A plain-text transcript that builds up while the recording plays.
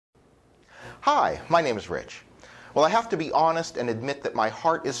Hi, my name is Rich. Well, I have to be honest and admit that my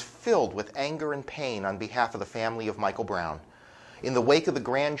heart is filled with anger and pain on behalf of the family of Michael Brown. In the wake of the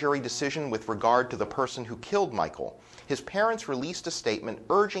grand jury decision with regard to the person who killed Michael, his parents released a statement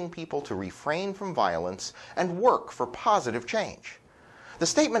urging people to refrain from violence and work for positive change. The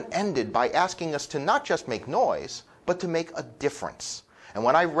statement ended by asking us to not just make noise, but to make a difference. And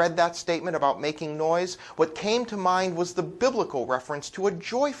when I read that statement about making noise, what came to mind was the biblical reference to a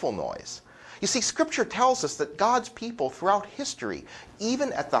joyful noise. You see, Scripture tells us that God's people throughout history,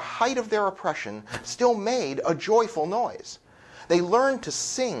 even at the height of their oppression, still made a joyful noise. They learned to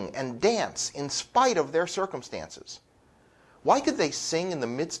sing and dance in spite of their circumstances. Why could they sing in the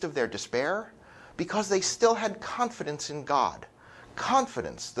midst of their despair? Because they still had confidence in God.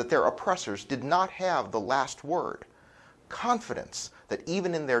 Confidence that their oppressors did not have the last word. Confidence that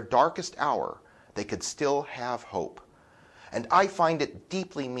even in their darkest hour, they could still have hope. And I find it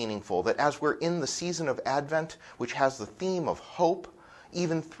deeply meaningful that as we're in the season of Advent, which has the theme of hope,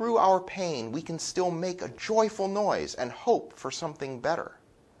 even through our pain, we can still make a joyful noise and hope for something better.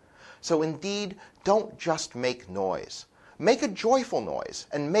 So indeed, don't just make noise. Make a joyful noise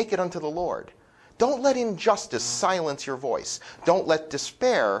and make it unto the Lord. Don't let injustice silence your voice. Don't let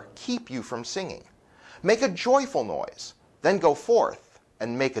despair keep you from singing. Make a joyful noise, then go forth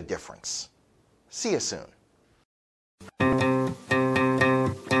and make a difference. See you soon.